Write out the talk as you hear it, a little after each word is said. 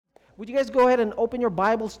Would you guys go ahead and open your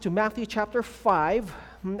Bibles to Matthew chapter 5?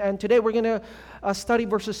 And today we're going to study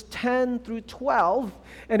verses 10 through 12.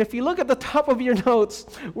 And if you look at the top of your notes,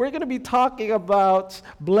 we're going to be talking about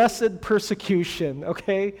blessed persecution,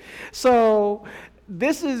 okay? So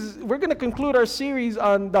we're going to conclude our series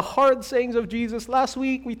on the hard sayings of Jesus. Last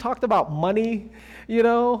week we talked about money,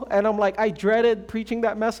 and I'm like, I dreaded preaching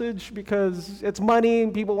that message because it's money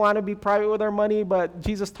and people want to be private with their money, but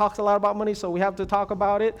Jesus talks a lot about money, so we have to talk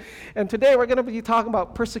about it. And today we're going to be talking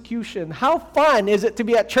about persecution. How fun is it to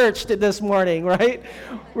be at church this morning, right?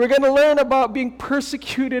 We're going to learn about being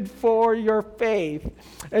persecuted for your faith.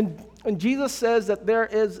 And Jesus says that there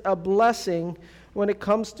is a blessing when it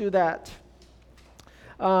comes to that.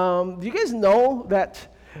 Do you guys know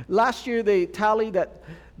that last year they tallied that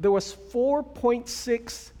there was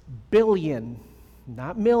 $4.6 billion,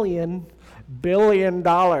 not million, billion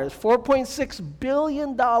dollars, $4.6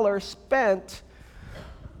 billion spent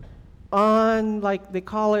on, like, they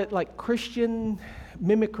call it like Christian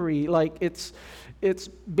mimicry. Like it's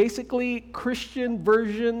basically Christian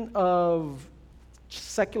version of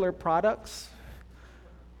secular products.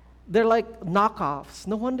 They're like knockoffs.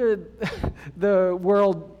 No wonder the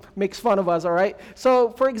world makes fun of us, all right? So,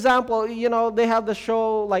 for example, they have the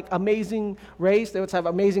show like Amazing Race. They would have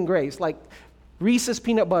Amazing Grace, like Reese's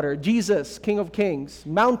Peanut Butter, Jesus, King of Kings,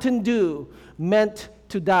 Mountain Dew, Meant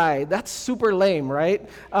to Die. That's super lame, right?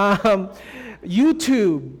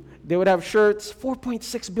 YouTube, they would have shirts,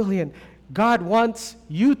 4.6 billion. God wants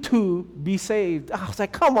you to be saved. I was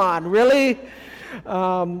like, come on, really?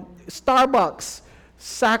 Starbucks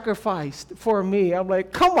sacrificed for me. I'm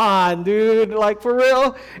like, come on, dude, like for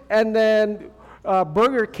real? And then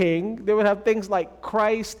Burger King, they would have things like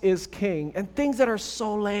Christ is King and things that are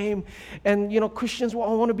so lame. And, Christians, well,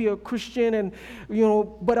 I want to be a Christian and,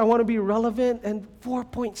 but I want to be relevant. And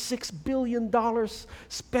 $4.6 billion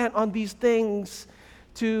spent on these things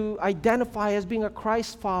to identify as being a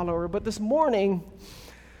Christ follower. But this morning,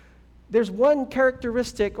 there's one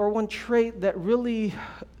characteristic or one trait that really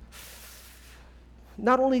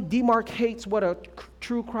not only demarcates what a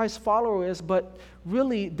true Christ follower is, but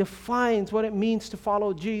really defines what it means to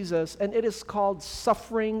follow Jesus, and it is called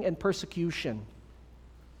suffering and persecution.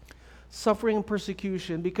 Suffering and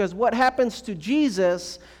persecution, because what happens to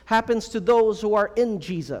Jesus happens to those who are in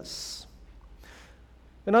Jesus.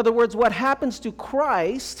 In other words, what happens to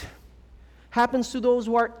Christ happens to those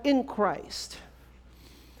who are in Christ.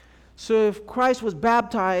 So if Christ was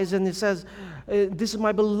baptized and it says, this is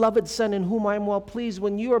my beloved Son in whom I am well pleased.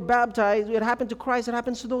 When you are baptized, it happened to Christ, it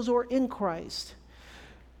happens to those who are in Christ.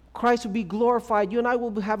 Christ will be glorified. You and I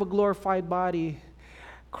will have a glorified body.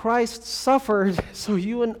 Christ suffered, so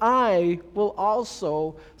you and I will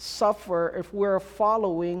also suffer if we're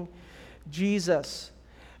following Jesus.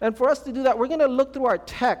 And for us to do that, we're going to look through our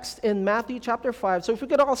text in Matthew chapter 5. So if we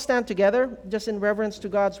could all stand together, just in reverence to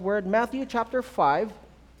God's word. Matthew chapter 5.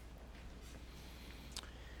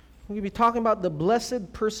 We're going to be talking about the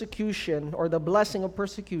blessed persecution or the blessing of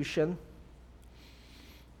persecution.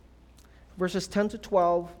 Verses 10 to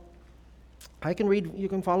 12. I can read, you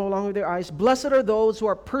can follow along with your eyes. Blessed are those who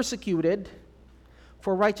are persecuted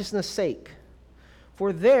for righteousness' sake,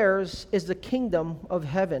 for theirs is the kingdom of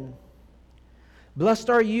heaven. Blessed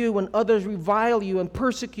are you when others revile you and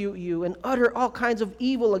persecute you and utter all kinds of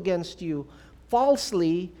evil against you,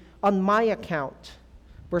 falsely on my account.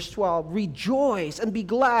 Verse 12, rejoice and be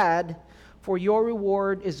glad, for your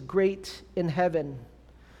reward is great in heaven.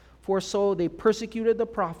 For so they persecuted the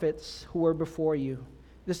prophets who were before you.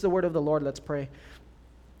 This is the word of the Lord. Let's pray.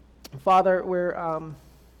 Father,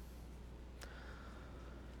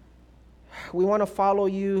 we want to follow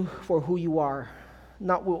you for who you are,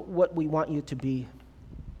 not what we want you to be.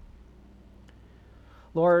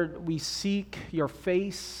 Lord, we seek your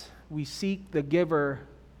face. We seek the giver,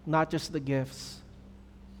 not just the gifts.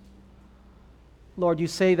 Lord, you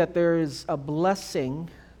say that there is a blessing,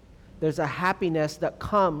 there's a happiness that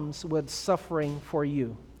comes with suffering for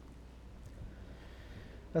you.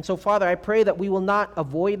 And so, Father, I pray that we will not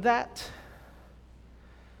avoid that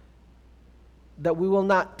we will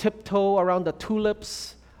not tiptoe around the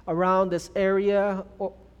tulips, around this area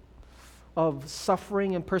of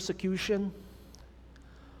suffering and persecution.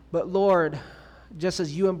 But Lord, just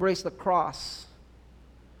as you embrace the cross,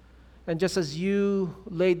 and just as you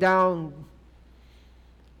lay down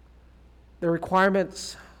the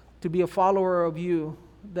requirements to be a follower of you,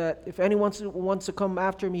 that if anyone wants to come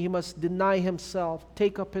after me, he must deny himself,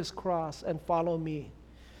 take up his cross, and follow me.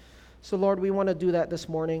 So Lord, we want to do that this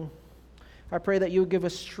morning. I pray that you would give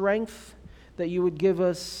us strength, that you would give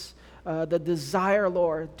us the desire,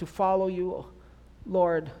 Lord, to follow you,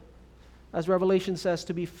 Lord, as Revelation says,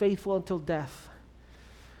 to be faithful until death.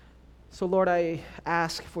 So Lord, I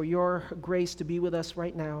ask for your grace to be with us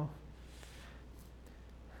right now.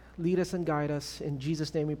 Lead us and guide us. In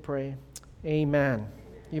Jesus' name we pray. Amen.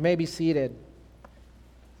 You may be seated.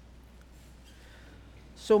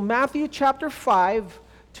 So Matthew chapter 5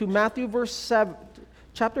 to Matthew verse 7,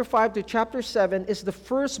 chapter 5 to chapter 7 is the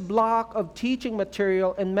first block of teaching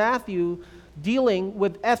material in Matthew dealing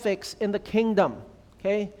with ethics in the kingdom.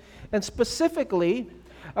 Okay? And specifically,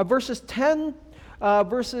 verses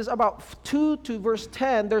about 2 to verse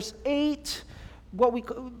 10, there's eight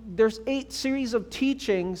series of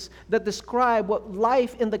teachings that describe what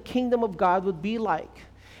life in the kingdom of God would be like.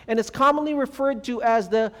 And it's commonly referred to as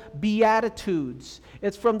the Beatitudes.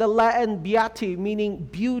 It's from the Latin beati, meaning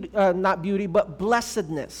beauty, not beauty, but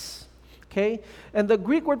blessedness. Okay? And the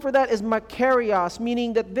Greek word for that is makarios,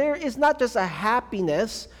 meaning that there is not just a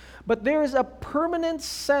happiness, but there is a permanent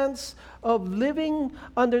sense of living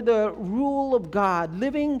under the rule of God,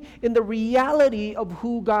 living in the reality of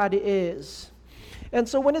who God is. And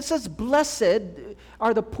so when it says, blessed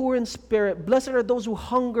are the poor in spirit, blessed are those who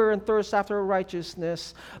hunger and thirst after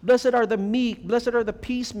righteousness, blessed are the meek, blessed are the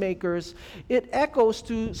peacemakers, it echoes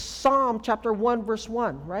to Psalm chapter 1, verse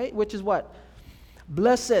 1, right? Which is what?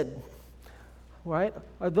 Blessed, right,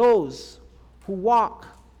 are those who walk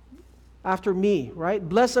after me, right?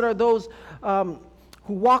 Blessed are those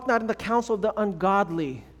who walk not in the counsel of the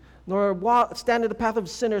ungodly, nor stand in the path of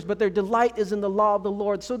sinners, but their delight is in the law of the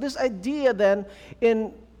Lord. So this idea then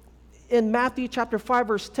in Matthew chapter 5,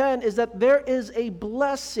 verse 10 is that there is a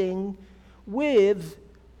blessing with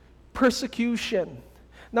persecution.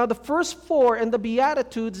 Now the first four in the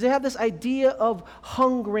Beatitudes, they have this idea of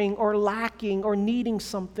hungering or lacking or needing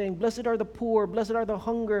something. Blessed are the poor, blessed are the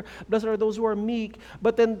hunger, blessed are those who are meek.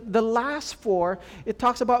 But then the last four, it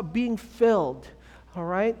talks about being filled. All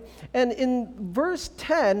right? And in verse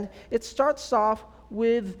 10, it starts off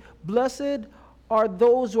with, blessed are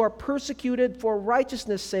those who are persecuted for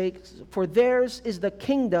righteousness' sake, for theirs is the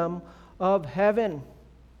kingdom of heaven.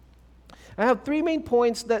 I have three main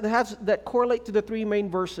points that correlate to the three main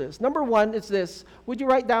verses. Number one is this. Would you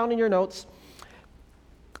write down in your notes?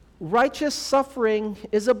 Righteous suffering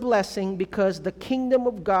is a blessing because the kingdom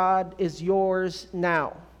of God is yours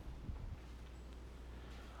now.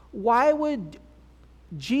 Why would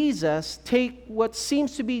Jesus take what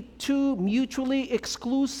seems to be two mutually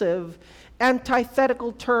exclusive,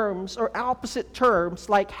 antithetical terms or opposite terms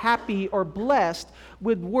like happy or blessed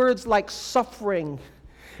with words like suffering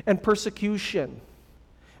and persecution?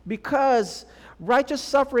 Because righteous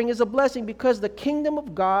suffering is a blessing because the kingdom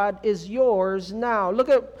of God is yours now. Look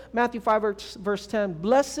at Matthew 5 verse 10.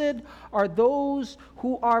 Blessed are those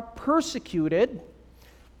who are persecuted,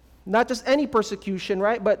 not just any persecution,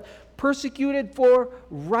 right? But persecuted for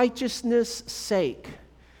righteousness' sake.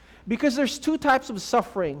 Because there's two types of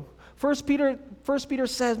suffering. First Peter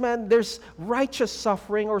says, man, there's righteous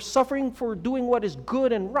suffering or suffering for doing what is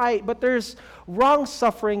good and right, but there's wrong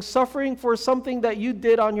suffering, suffering for something that you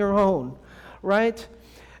did on your own, right?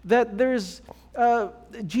 That there's,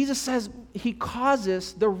 Jesus says he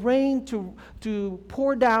causes the rain to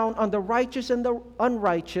pour down on the righteous and the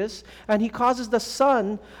unrighteous, and he causes the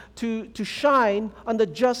sun to shine on the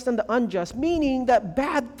just and the unjust, meaning that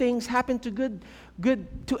bad things happen to good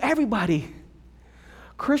to everybody.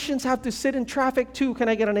 Christians have to sit in traffic too. Can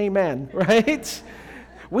I get an amen? Right?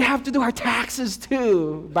 We have to do our taxes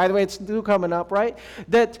too. By the way, it's due coming up, right?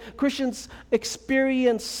 That Christians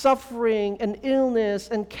experience suffering and illness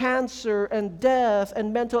and cancer and death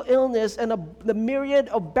and mental illness and the myriad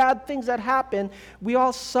of bad things that happen. We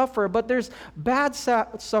all suffer, but there's bad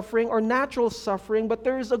suffering or natural suffering, but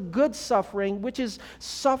there is a good suffering, which is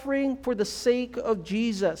suffering for the sake of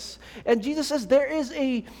Jesus. And Jesus says there is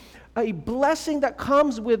a blessing that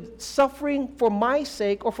comes with suffering for my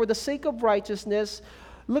sake or for the sake of righteousness.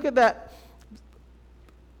 Look at that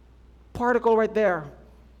particle right there.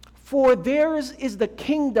 For theirs is the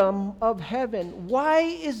kingdom of heaven. Why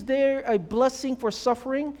is there a blessing for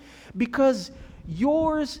suffering? Because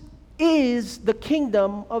yours is the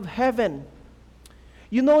kingdom of heaven.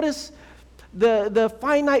 You notice the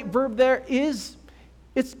finite verb there is,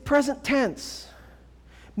 it's present tense,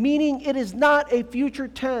 meaning it is not a future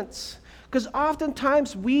tense. Because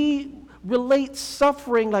oftentimes we relate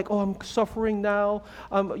suffering like, oh, I'm suffering now.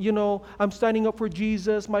 I'm standing up for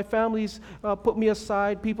Jesus. My family's put me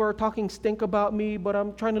aside. People are talking stink about me, but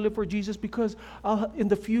I'm trying to live for Jesus because in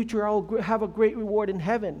the future I'll have a great reward in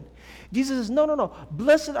heaven. Jesus says, no.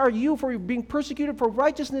 Blessed are you for being persecuted for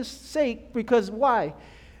righteousness' sake, because why?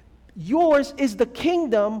 Yours is the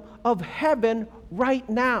kingdom of heaven right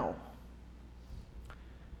now.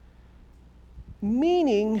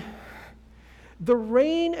 meaning the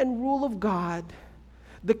reign and rule of God,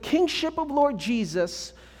 the kingship of Lord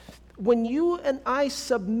Jesus. When you and I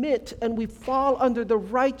submit and we fall under the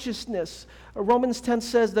righteousness, Romans 10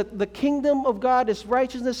 says that the kingdom of God is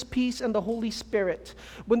righteousness, peace, and the Holy Spirit.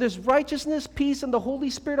 When there's righteousness, peace, and the Holy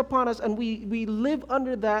Spirit upon us, and we live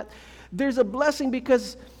under that, there's a blessing,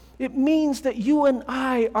 because it means that you and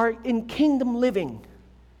I are in kingdom living.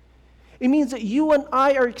 It means that you and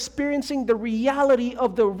I are experiencing the reality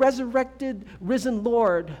of the resurrected, risen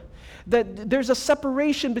Lord. That there's a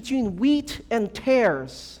separation between wheat and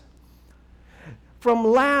tares, from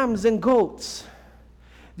lambs and goats.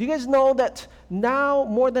 Do you guys know that now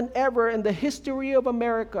more than ever in the history of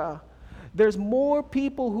America, there's more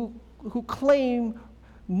people who claim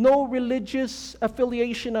no religious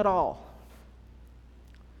affiliation at all?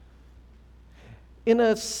 In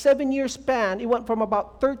a 7-year span, it went from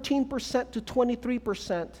about 13% to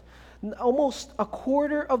 23%. Almost a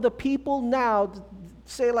quarter of the people now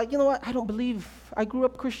say, like, you know what, I don't believe, I grew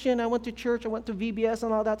up Christian, I went to church, I went to VBS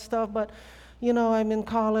and all that stuff, but you know, I'm in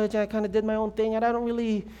college, I kind of did my own thing, and I don't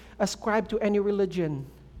really ascribe to any religion.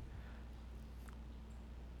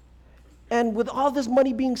 And with all this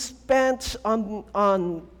money being spent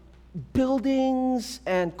on buildings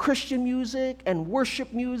and Christian music and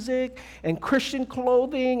worship music and Christian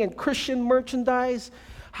clothing and Christian merchandise,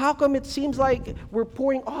 how come it seems like we're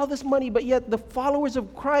pouring all this money, but yet the followers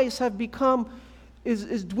of Christ have become,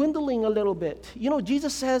 is dwindling a little bit? You know,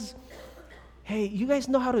 Jesus says, hey, you guys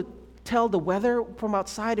know how to tell the weather from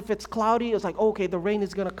outside. If it's cloudy, it's like, okay, the rain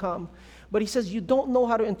is going to come. But he says you don't know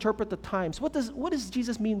how to interpret the times. What does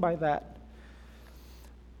Jesus mean by that?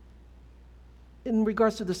 In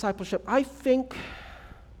regards to discipleship, I think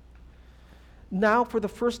now for the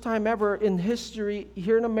first time ever in history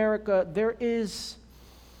here in America,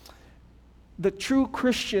 the true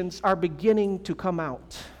Christians are beginning to come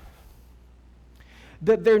out.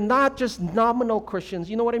 That they're not just nominal Christians.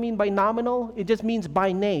 You know what I mean by nominal? It just means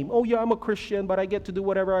by name. Oh yeah, I'm a Christian, but I get to do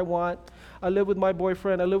whatever I want. I live with my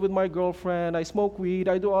boyfriend, I live with my girlfriend, I smoke weed,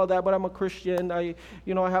 I do all that, but I'm a Christian. I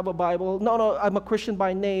have a Bible. No, I'm a Christian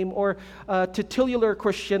by name. Or titular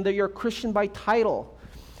Christian, that you're a Christian by title.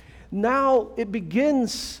 Now it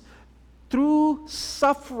begins through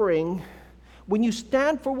suffering. When you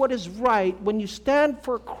stand for what is right, when you stand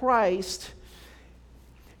for Christ,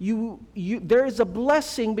 there is a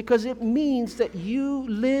blessing, because it means that you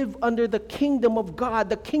live under the kingdom of God.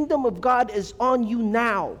 The kingdom of God is on you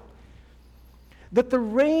now. That the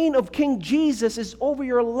reign of King Jesus is over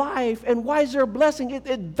your life. And why is there a blessing?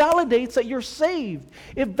 It validates that you're saved.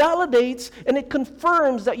 It validates and it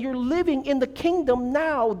confirms that you're living in the kingdom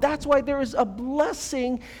now. That's why there is a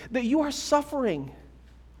blessing that you are suffering.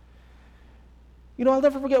 You know, I'll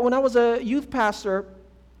never forget when I was a youth pastor,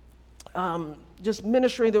 just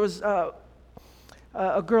ministering, there was a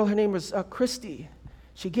girl, her name was Christy.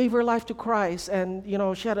 She gave her life to Christ, and,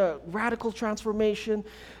 she had a radical transformation,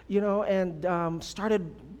 and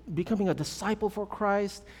started becoming a disciple for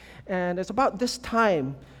Christ. And it's about this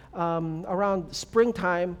time, around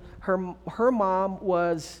springtime, her mom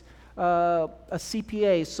was a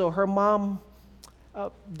CPA, so her mom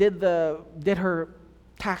did her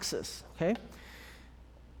taxes, okay?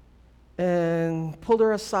 And pulled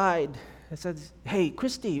her aside. I said, hey,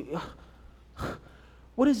 Christy,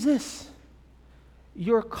 what is this?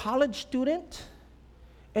 You're a college student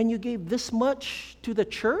and you gave this much to the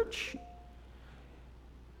church?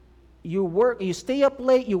 You stay up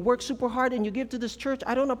late, you work super hard, and you give to this church?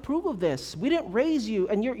 I don't approve of this. We didn't raise you,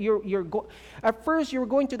 and at first you were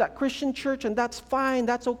going to that Christian church, and that's fine,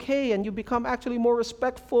 that's okay, and you become actually more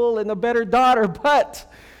respectful and a better daughter, but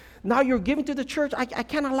now you're giving to the church. I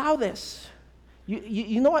can't allow this.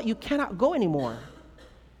 You know what? You cannot go anymore.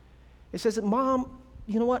 It says, Mom,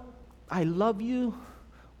 you know what? I love you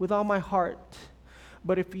with all my heart.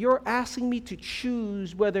 But if you're asking me to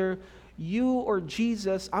choose whether you or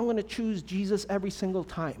Jesus, I'm going to choose Jesus every single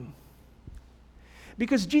time.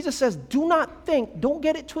 Because Jesus says, don't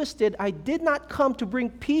get it twisted. I did not come to bring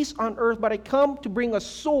peace on earth, but I come to bring a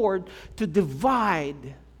sword to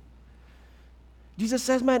divide. Jesus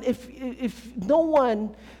says, man, if no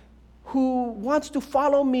one who wants to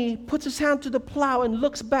follow me puts his hand to the plow and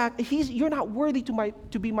looks back, you're not worthy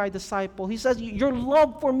to be my disciple. He says your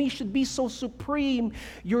love for me should be so supreme.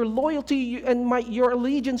 Your loyalty and your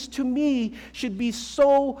allegiance to me should be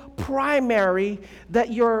so primary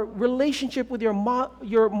that your relationship with your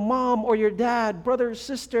mom or your dad, brother or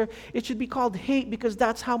sister, it should be called hate, because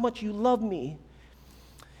that's how much you love me.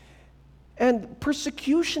 And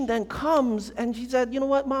persecution then comes, and she said, you know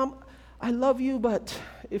what, Mom, I love you, but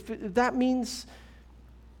if that means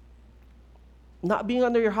not being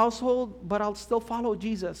under your household, but I'll still follow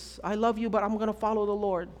Jesus. I love you, but I'm going to follow the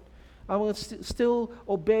Lord. I'm going to still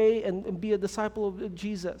obey and be a disciple of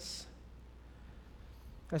Jesus.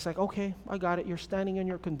 It's like, okay, I got it. You're standing in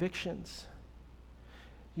your convictions.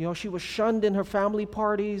 You know, she was shunned in her family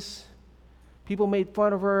parties. People made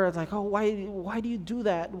fun of her. It's like, oh, why do you do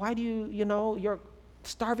that? Why do you're a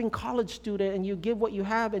starving college student and you give what you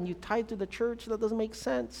have and you tithe to the church? That doesn't make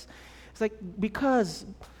sense. It's like, because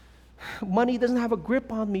money doesn't have a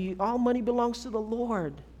grip on me. All money belongs to the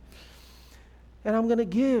Lord. And I'm going to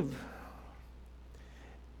give.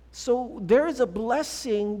 So there is a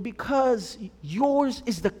blessing because yours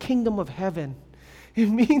is the kingdom of heaven. It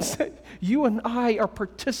means that you and I are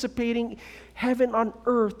participating heaven on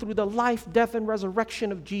earth through the life, death, and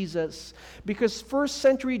resurrection of Jesus. Because first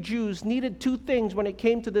century Jews needed two things when it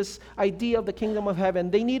came to this idea of the kingdom of heaven.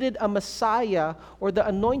 They needed a Messiah, or the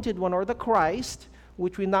anointed one, or the Christ,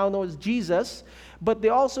 which we now know as Jesus. But they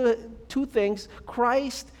also, two things,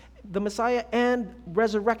 Christ, the Messiah, and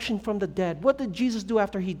resurrection from the dead. What did Jesus do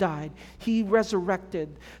after he died? He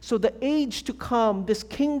resurrected. So the age to come, this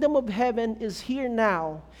kingdom of heaven is here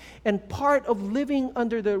now. And part of living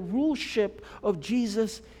under the ruleship of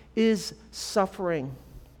Jesus is suffering.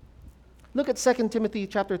 Look at 2 Timothy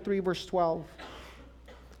chapter 3, verse 12.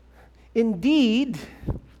 Indeed,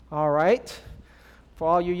 all right, for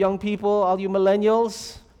all you young people, all you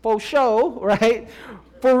millennials, for show, right?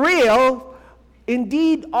 For real,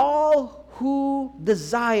 indeed, all who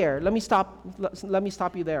desire, let me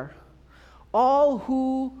stop you there.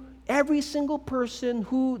 Every single person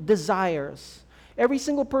who desires, every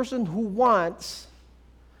single person who wants,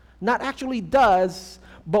 not actually does,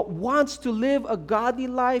 but wants to live a godly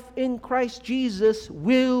life in Christ Jesus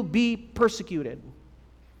will be persecuted.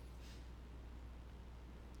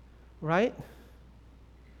 Right?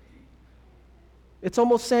 It's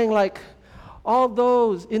almost saying like,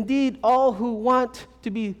 indeed, all who want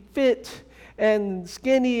to be fit and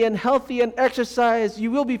skinny and healthy and exercise,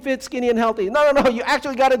 you will be fit, skinny, and healthy. No, you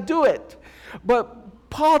actually got to do it. But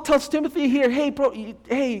Paul tells Timothy here,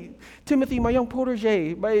 hey, Timothy, my young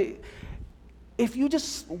protege,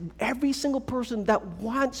 every single person that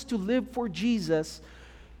wants to live for Jesus,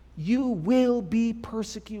 you will be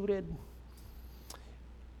persecuted.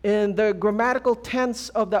 In the grammatical tense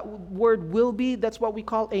of that word will be, that's what we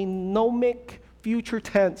call a gnomic future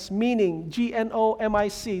tense, meaning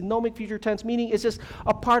G-N-O-M-I-C, gnomic future tense, meaning it's just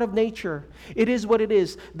a part of nature. It is what it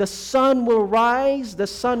is. The sun will rise, the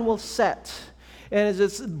sun will set,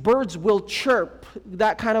 and birds will chirp,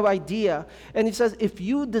 that kind of idea. And he says, if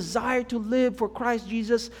you desire to live for Christ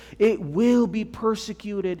Jesus, it will be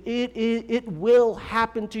persecuted. It will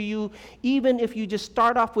happen to you, even if you just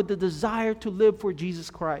start off with the desire to live for Jesus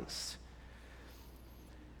Christ.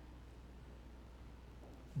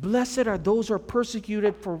 Blessed are those who are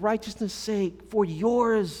persecuted for righteousness' sake, for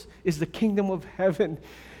yours is the kingdom of heaven.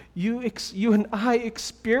 You and I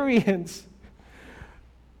experience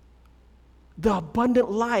the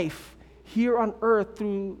abundant life here on earth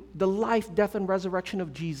through the life, death, and resurrection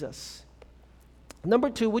of Jesus.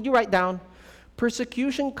 Number 2, would you write down,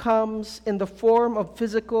 persecution comes in the form of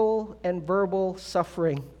physical and verbal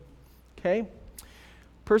suffering. Okay?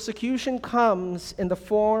 Persecution comes in the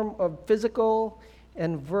form of physical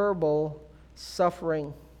and verbal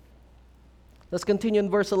suffering. Let's continue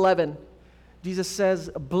in verse 11. Jesus says,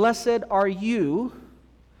 blessed are you.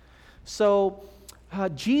 So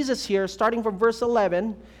Jesus here, starting from verse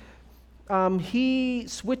 11, he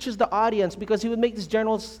switches the audience because he would make these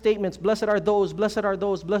general statements, blessed are those, blessed are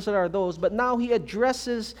those, blessed are those. But now he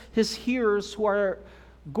addresses his hearers who are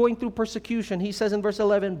going through persecution. He says in verse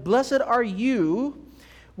 11, blessed are you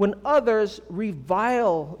when others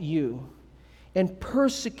revile you and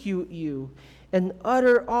persecute you and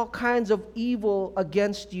utter all kinds of evil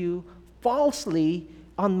against you falsely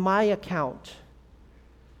on my account.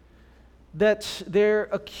 That they're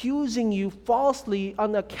accusing you falsely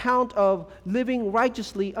on account of living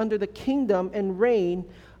righteously under the kingdom and reign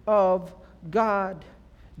of God.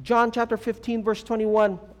 John chapter 15, verse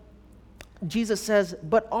 21, Jesus says,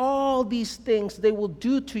 but all these things they will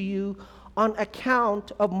do to you on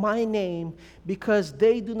account of my name, because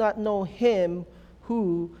they do not know him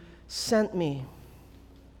who sent me.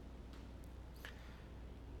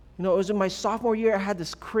 You know, it was in my sophomore year, I had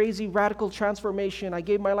this crazy radical transformation. I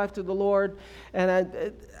gave my life to the Lord, and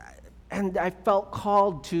I felt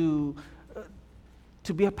called to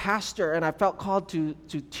be a pastor, and I felt called to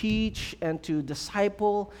teach and to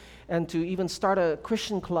disciple and to even start a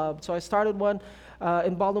Christian club. So I started one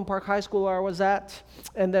in Baldwin Park High School where I was at,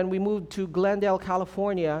 and then we moved to Glendale,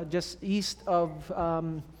 California, just east of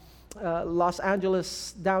Los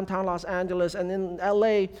Angeles, downtown Los Angeles, and in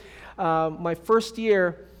LA, my first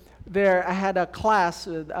year there, I had a class,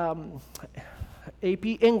 AP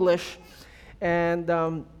English, and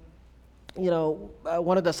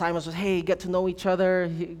one of the assignments was, hey, get to know each other,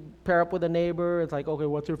 pair up with a neighbor. It's like, okay,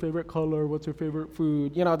 what's your favorite color? What's your favorite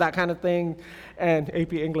food? That kind of thing. And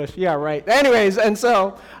AP English, yeah, right. Anyways, and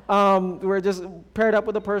so we're just paired up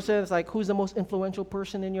with a person. It's like, who's the most influential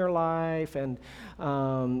person in your life? And,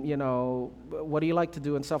 what do you like to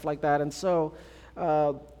do and stuff like that. And so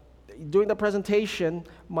during the presentation,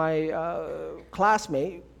 my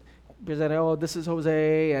classmate presented, oh, this is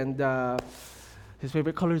Jose, and his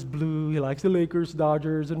favorite color is blue. He likes the Lakers,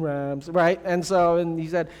 Dodgers, and Rams, right? And he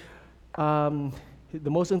said, the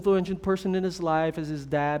most influential person in his life is his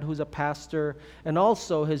dad, who's a pastor, and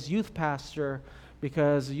also his youth pastor,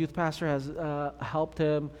 because the youth pastor has helped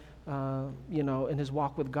him, in his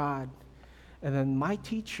walk with God. And then my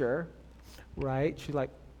teacher, right? She's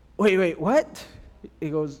like, wait, what?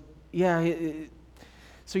 He goes, yeah.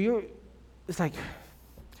 So it's like,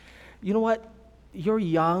 you know what? You're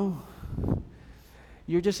young.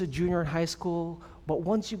 You're just a junior in high school, but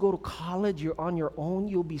once you go to college, you're on your own.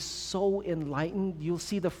 You'll be so enlightened. You'll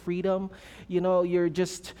see the freedom. You're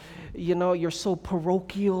just, you're so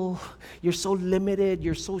parochial. You're so limited.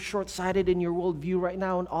 You're so short-sighted in your worldview right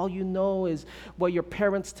now, and all you know is what your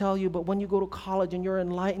parents tell you. But when you go to college and you're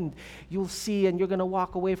enlightened, you'll see, and you're going to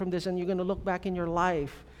walk away from this, and you're going to look back in your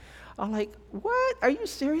life. I'm like, what? Are you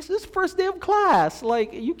serious? This is the first day of class.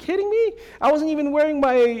 Like, are you kidding me? I wasn't even wearing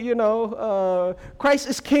my, Christ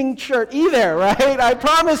is King shirt either, right? I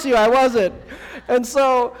promise you I wasn't. And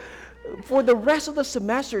so for the rest of the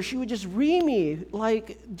semester, she would just read me,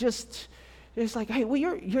 it's like, hey, well,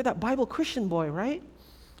 you're that Bible Christian boy, right?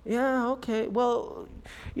 Yeah, okay. Well,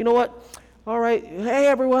 you know what? All right. Hey,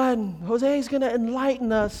 everyone. Jose's going to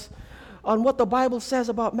enlighten us on what the Bible says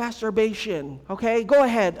about masturbation, okay? Go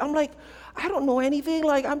ahead. I'm like, I don't know anything.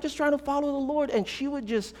 Like, I'm just trying to follow the Lord. And she would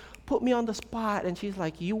just put me on the spot, and she's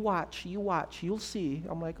like, you watch, you'll see.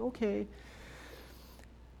 I'm like, okay.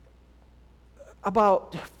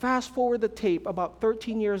 Fast forward the tape, about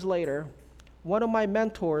 13 years later, one of my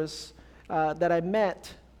mentors that I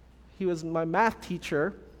met, he was my math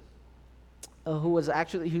teacher, who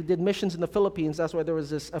did missions in the Philippines. That's why there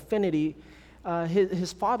was this affinity.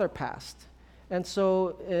 His father passed. And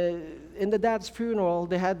so in the dad's funeral,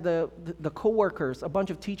 they had the co-workers, a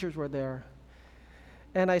bunch of teachers were there.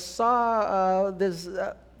 And I saw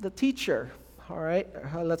the teacher, all right?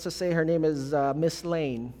 Let's just say her name is Miss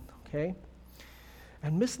Lane, okay?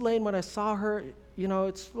 And Miss Lane, when I saw her,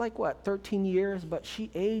 it's like, 13 years, but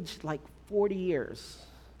she aged like 40 years.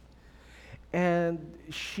 And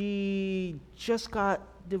she just got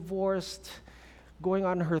divorced, going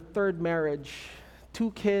on her third marriage,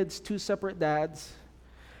 2 kids, 2 separate dads,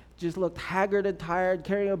 just looked haggard and tired,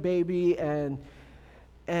 carrying a baby, and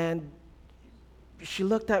she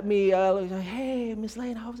looked at me, like, hey, Miss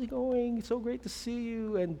Lane, how's it going? It's so great to see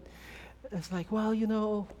you. And it's like,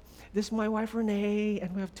 well, this is my wife Renee,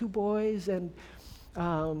 and we have 2 boys, and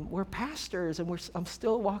we're pastors, and I'm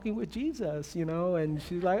still walking with Jesus, and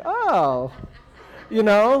she's like, oh,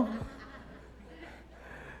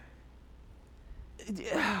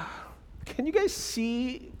 Can you guys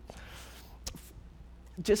see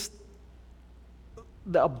just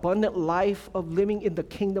the abundant life of living in the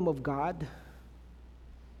kingdom of God?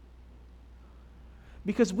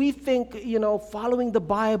 Because we think, following the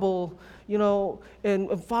Bible,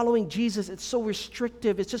 and following Jesus, it's so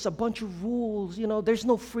restrictive. It's just a bunch of rules. There's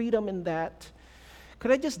no freedom in that.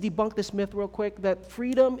 Could I just debunk this myth real quick? That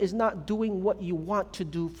freedom is not doing what you want to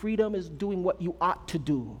do. Freedom is doing what you ought to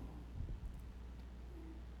do.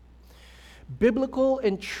 Biblical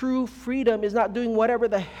and true freedom is not doing whatever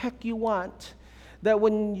the heck you want. That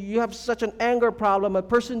when you have such an anger problem, a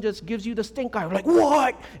person just gives you the stink eye, like,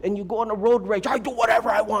 what? And you go on a road rage, I do whatever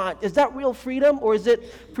I want. Is that real freedom? Or is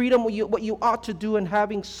it freedom what you ought to do and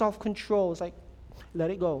having self-control? It's like,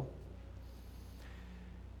 let it go.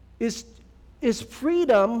 Is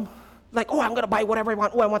freedom like, oh, I'm going to buy whatever I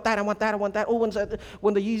want. Oh, I want that, I want that, I want that. Oh,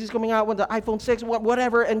 when the Yeezy's coming out, when the iPhone 6,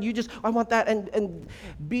 whatever, and I want that. And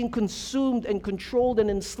being consumed and controlled and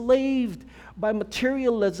enslaved by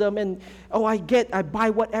materialism and, I buy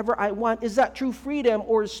whatever I want. Is that true freedom?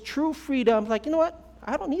 Or is true freedom like, you know what?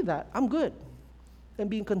 I don't need that. I'm good. And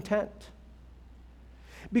being content.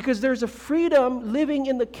 Because there's a freedom living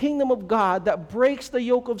in the kingdom of God that breaks the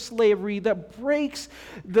yoke of slavery, that breaks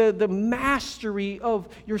the mastery of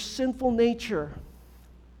your sinful nature.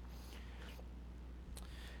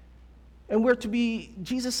 And we're to be,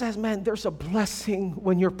 Jesus says, man, there's a blessing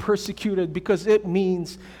when you're persecuted because it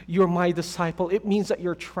means you're my disciple. It means that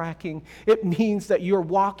you're tracking. It means that you're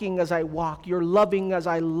walking as I walk. You're loving as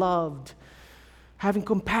I loved. Having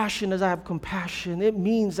compassion as I have compassion. It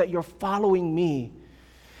means that you're following me.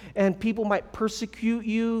 And people might persecute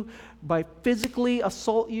you by physically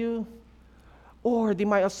assault you, or they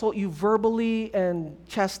might assault you verbally and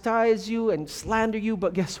chastise you and slander you,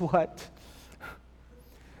 but guess what?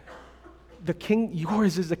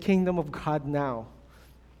 Yours is the kingdom of God now.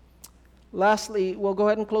 Lastly, we'll go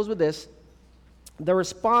ahead and close with this. The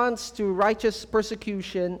response to righteous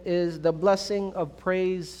persecution is the blessing of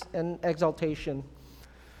praise and exaltation.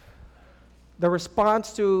 The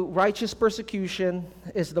response to righteous persecution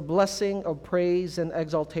is the blessing of praise and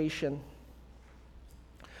exaltation.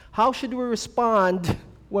 How should we respond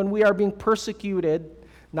when we are being persecuted,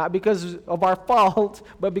 not because of our fault,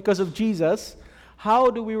 but because of Jesus?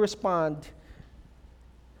 How do we respond?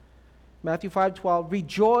 Matthew 5:12,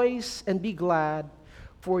 rejoice and be glad,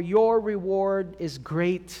 for your reward is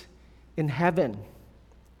great in heaven.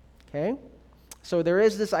 Okay? So there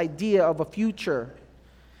is this idea of a future,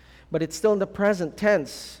 but it's still in the present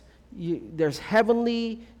tense. There's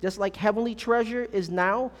heavenly, just like heavenly treasure is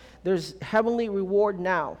now, there's heavenly reward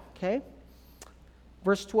now. Okay?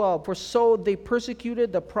 Verse 12, for so they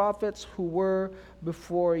persecuted the prophets who were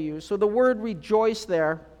before you. So the word rejoice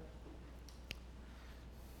there,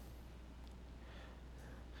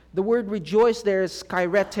 the word rejoice there is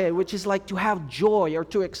skairete, which is like to have joy or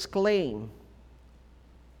to exclaim.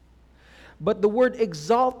 But the word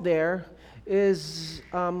exalt there is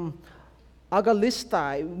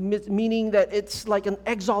agalistai, meaning that it's like an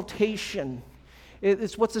exaltation.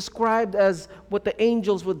 It's what's described as what the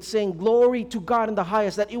angels would sing, glory to God in the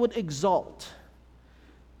highest, that it would exalt.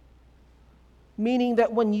 Meaning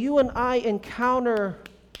that when you and I encounter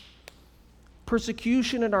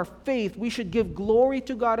persecution in our faith, we should give glory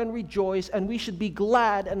to God and rejoice, and we should be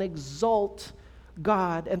glad and exalt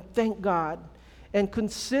God and thank God and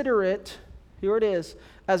consider it, here it is,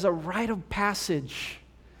 as a rite of passage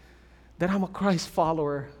that I'm a Christ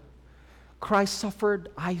follower. Christ suffered,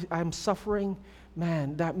 I'm suffering.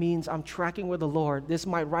 Man, that means I'm tracking with the Lord. This is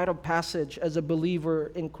my rite of passage as a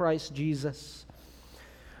believer in Christ Jesus.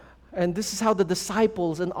 And this is how the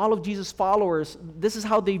disciples and all of Jesus' followers, this is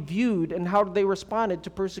how they viewed and how they responded to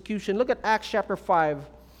persecution. Look at Acts chapter 5.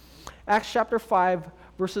 Acts chapter 5,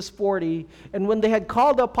 verses 40. And when they had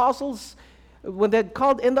called the apostles,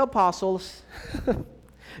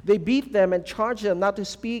 they beat them and charged them not to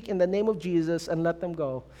speak in the name of Jesus and let them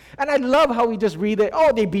go. And I love how we just read it.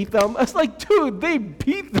 Oh, they beat them. It's like, dude, they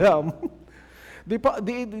beat them.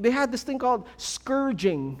 They had this thing called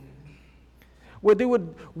scourging, where they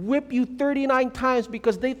would whip you 39 times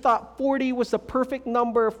because they thought 40 was the perfect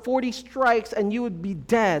number, 40 strikes, and you would be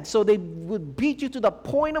dead. So they would beat you to the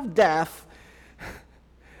point of death.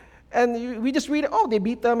 And we just read it, oh, they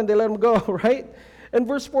beat them and they let them go, right? In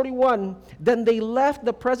verse 41, then they left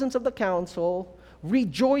the presence of the council,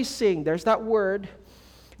 rejoicing, there's that word,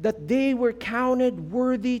 that they were counted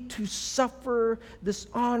worthy to suffer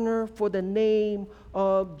dishonor for the name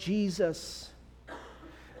of Jesus.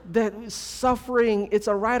 That suffering, it's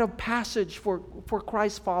a rite of passage for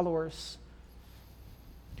Christ's followers.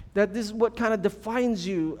 That this is what kind of defines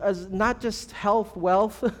you as not just health,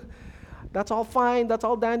 wealth. That's all fine, that's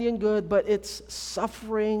all dandy and good, but it's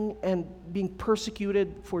suffering and being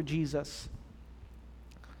persecuted for Jesus.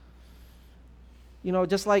 You know,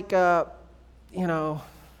 just like,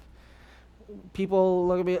 people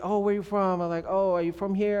look at me, oh, where are you from? I'm like, oh, are you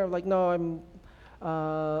from here? I'm like, no, I'm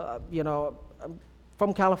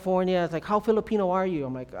from California. It's like, how Filipino are you?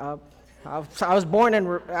 I'm like, I was born in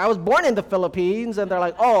the Philippines, and they're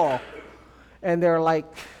like, oh, and they're like,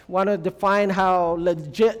 want to define how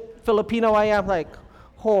legit Filipino I am. Like,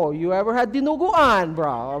 oh, you ever had dinuguan,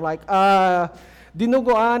 bro? I'm like,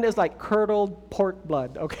 dinuguan is like curdled pork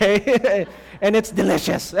blood, okay, and it's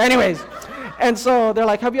delicious. Anyways, and so they're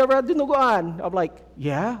like, have you ever had dinuguan? I'm like,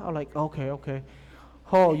 yeah. I'm like, okay.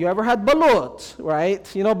 Oh, you ever had balut,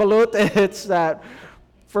 right? You know balut? It's that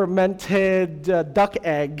fermented duck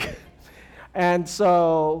egg. And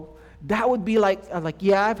so that would be like, I'm like,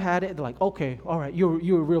 yeah, I've had it. They're like, okay, all right, you're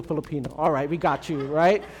a real Filipino. All right, we got you,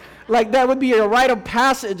 right? Like that would be a rite of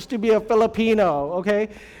passage to be a Filipino, okay?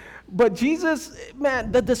 But Jesus,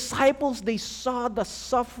 man, the disciples, they saw the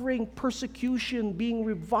suffering, persecution, being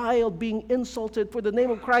reviled, being insulted for the name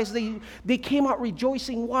of Christ. They came out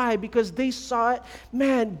rejoicing. Why? Because they saw it.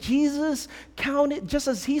 Man, Jesus counted, just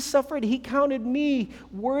as he suffered, he counted me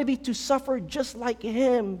worthy to suffer just like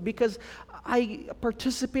him, because I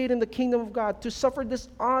participate in the kingdom of God, to suffer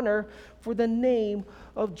dishonor for the name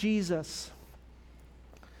of Jesus.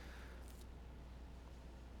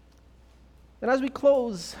 And as we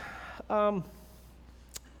close,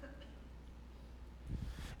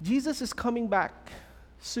 Jesus is coming back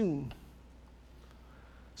soon,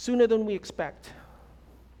 sooner than we expect,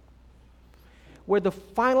 where the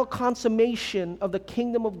final consummation of the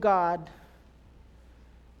kingdom of God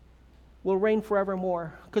will reign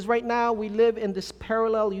forevermore. Because right now we live in this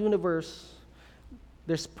parallel universe,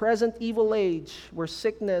 this present evil age where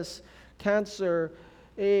sickness, cancer,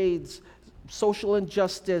 AIDS, social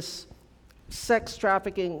injustice, sex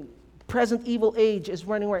trafficking, present evil age is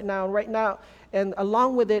running right now. And right now, and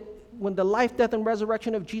along with it, when the life, death, and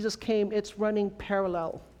resurrection of Jesus came, it's running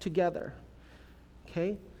parallel together.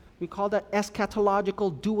 Okay? We call that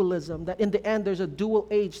eschatological dualism, that in the end there's a dual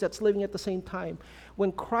age that's living at the same time.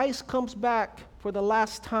 When Christ comes back for the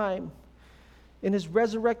last time in his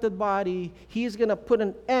resurrected body, he is going to put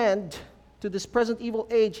an end to this present evil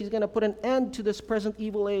age. He's going to put an end to this present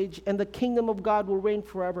evil age, and the kingdom of God will reign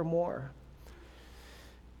forevermore.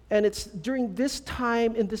 And it's during this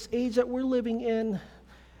time, in this age that we're living in,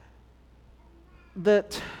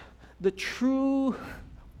 that the true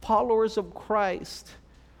followers of Christ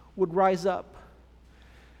would rise up.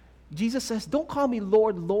 Jesus says, don't call me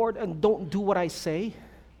Lord, Lord, and don't do what I say.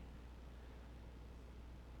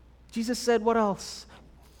 Jesus said, what else?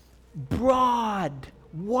 Broad,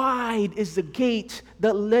 wide is the gate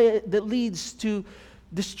that leads to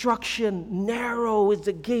destruction. Narrow is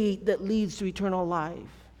the gate that leads to eternal life.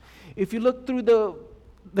 If you look through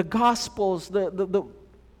the Gospels, the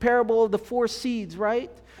parable of the 4 seeds,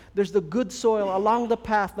 right? There's the good soil along the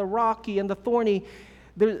path, the rocky and the thorny.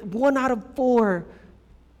 There's 1 out of 4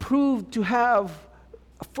 proved to have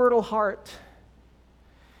a fertile heart.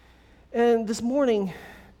 And this morning,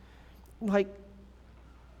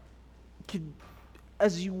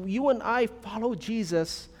 as you and I follow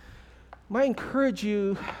Jesus, I encourage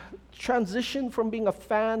you, transition from being a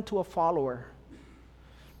fan to a follower.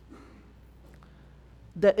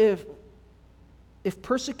 That if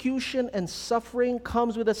persecution and suffering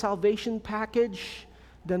comes with a salvation package,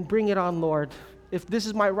 then bring it on, Lord. If this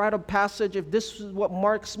is my rite of passage, if this is what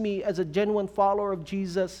marks me as a genuine follower of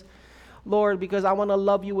Jesus, Lord, because I want to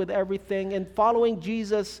love you with everything. And following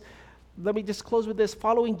Jesus, let me just close with this.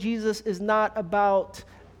 Following Jesus is not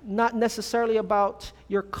necessarily about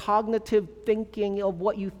your cognitive thinking of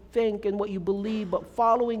what you think and what you believe, but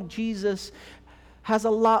following Jesus has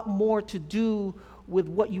a lot more to do with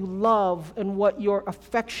what you love and what your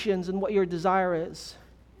affections and what your desire is.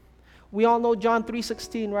 We all know John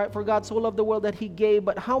 3:16, right? For God so loved the world that he gave,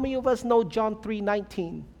 but how many of us know John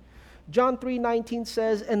 3:19? John 3:19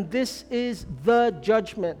 says, and this is the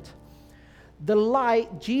judgment. The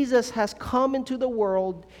light, Jesus has come into the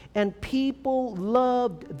world, and people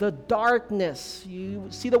loved the darkness. You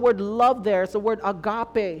see the word love there, it's the word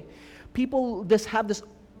agape. People have this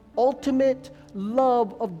ultimate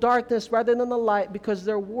love of darkness rather than the light because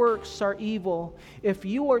their works are evil. If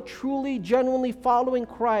you are truly, genuinely following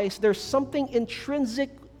Christ, there's something intrinsic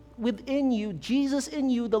within you, Jesus in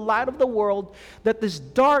you, the light of the world, that this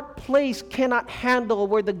dark place cannot handle,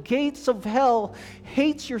 where the gates of hell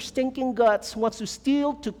hates your stinking guts, wants to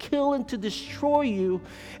steal, to kill, and to destroy you,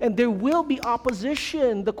 and there will be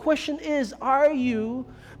opposition. The question is, are you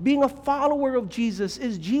being a follower of Jesus?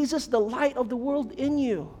 Is Jesus the light of the world in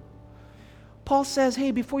you? Paul says,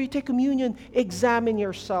 hey, before you take communion, examine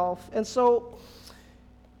yourself. And so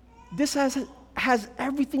this has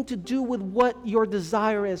everything to do with what your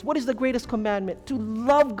desire is. What is the greatest commandment? To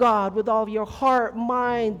love God with all of your heart,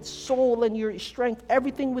 mind, soul, and your strength,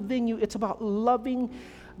 everything within you. It's about loving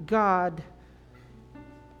God.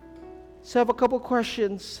 So I have a couple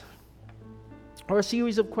questions, or a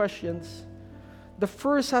series of questions. The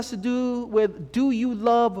first has to do with, do you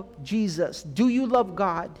love Jesus? Do you love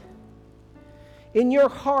God? In your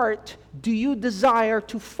heart, do you desire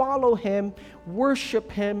to follow him,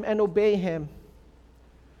 worship him, and obey him?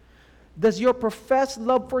 Does your professed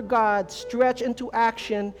love for God stretch into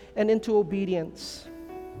action and into obedience?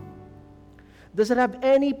 Does it have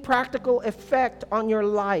any practical effect on your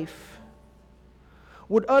life?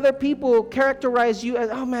 Would other people characterize you as,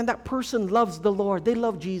 oh man, that person loves the Lord, they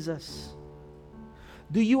love Jesus?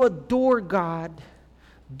 Do you adore God?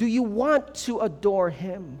 Do you want to adore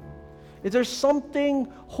him? Is there something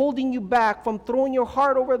holding you back from throwing your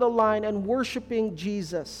heart over the line and worshiping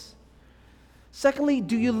Jesus? Secondly,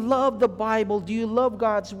 do you love the Bible? Do you love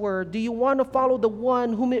God's word? Do you want to follow the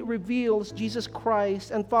one whom it reveals, Jesus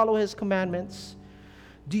Christ, and follow his commandments?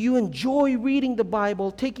 Do you enjoy reading the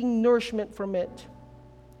Bible, taking nourishment from it?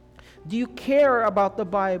 Do you care about the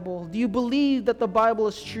Bible? Do you believe that the Bible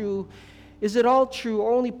is true? Is it all true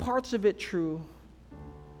or only parts of it true?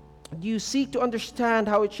 Do you seek to understand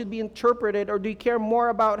how it should be interpreted, or do you care more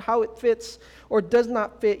about how it fits or does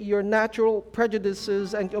not fit your natural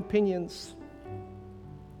prejudices and opinions?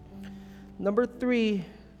 Number 3,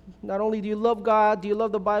 not only do you love God, do you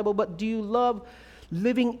love the Bible, but do you love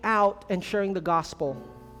living out and sharing the gospel?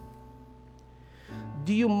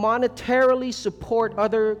 Do you monetarily support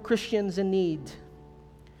other Christians in need?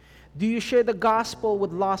 Do you share the gospel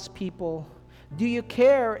with lost people? Do you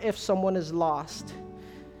care if someone is lost?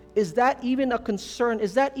 Is that even a concern?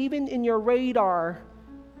 Is that even in your radar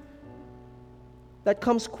that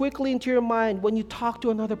comes quickly into your mind when you talk to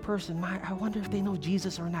another person? I wonder if they know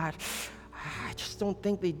Jesus or not. I just don't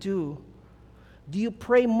think they do. Do you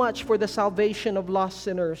pray much for the salvation of lost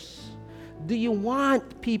sinners? Do you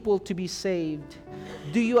want people to be saved?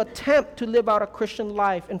 Do you attempt to live out a Christian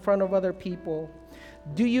life in front of other people?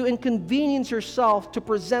 Do you inconvenience yourself to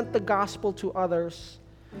present the gospel to others?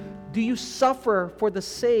 Do you suffer for the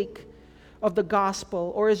sake of the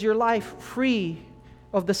gospel, or is your life free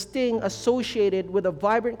of the sting associated with a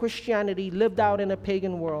vibrant Christianity lived out in a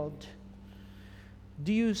pagan world?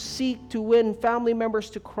 Do you seek to win family members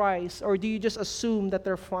to Christ, or do you just assume that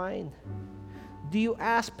they're fine? Do you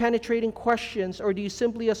ask penetrating questions, or do you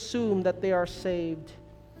simply assume that they are saved?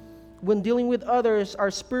 When dealing with others, are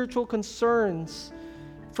spiritual concerns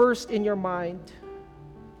first in your mind?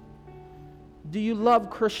 Do you love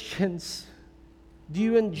Christians? Do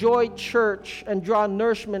you enjoy church and draw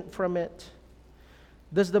nourishment from it?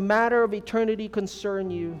 Does the matter of eternity concern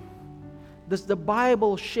you? Does the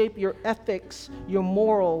Bible shape your ethics, your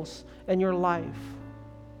morals, and your life?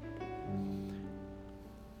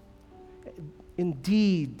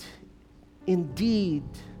 Indeed,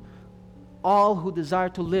 all who desire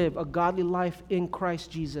to live a godly life in Christ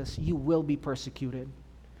Jesus, you will be persecuted.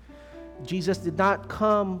 Jesus did not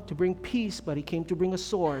come to bring peace, but he came to bring a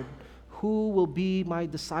sword. Who will be my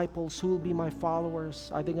disciples? Who will be my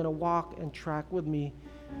followers? Are they going to walk and track with me?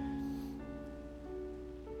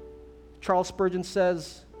 Charles Spurgeon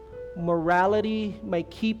says, morality may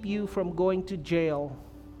keep you from going to jail,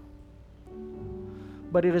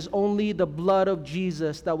 but it is only the blood of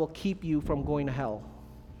Jesus that will keep you from going to hell.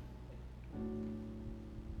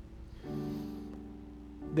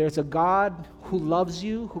 There's a God who loves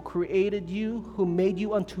you, who created you, who made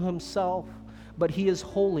you unto himself, but he is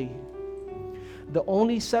holy. The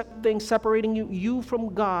only thing separating you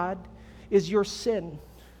from God is your sin.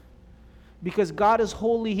 Because God is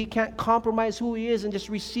holy, he can't compromise who he is and just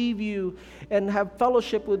receive you and have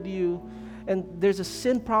fellowship with you. And there's a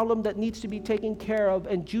sin problem that needs to be taken care of,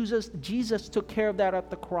 and Jesus took care of that at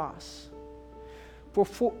the cross.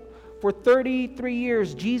 For 33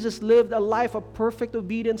 years, Jesus lived a life of perfect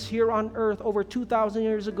obedience here on earth over 2,000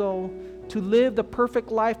 years ago, to live the perfect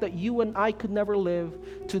life that you and I could never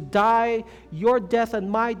live, to die your death and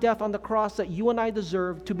my death on the cross that you and I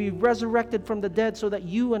deserve, to be resurrected from the dead so that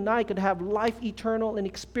you and I could have life eternal and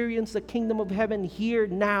experience the kingdom of heaven here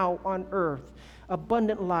now on earth,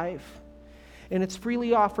 abundant life. And it's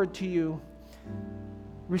freely offered to you.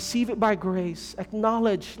 Receive it by grace.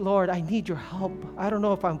 Acknowledge, Lord, I need your help. I don't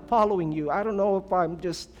know if I'm following you. I don't know if I'm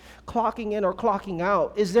just clocking in or clocking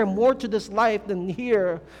out. Is there more to this life than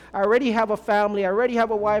here? I already have a family. I already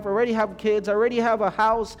have a wife. I already have kids. I already have a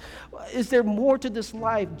house. Is there more to this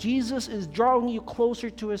life? Jesus is drawing you closer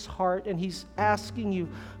to his heart, and he's asking you,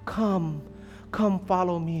 come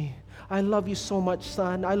follow me. I love you so much,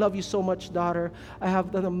 son. I love you so much, daughter. I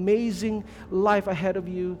have an amazing life ahead of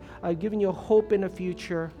you. I've given you hope in the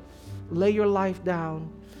future. Lay your life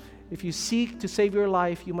down. If you seek to save your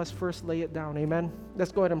life, you must first lay it down. Amen?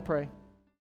 Let's go ahead and pray.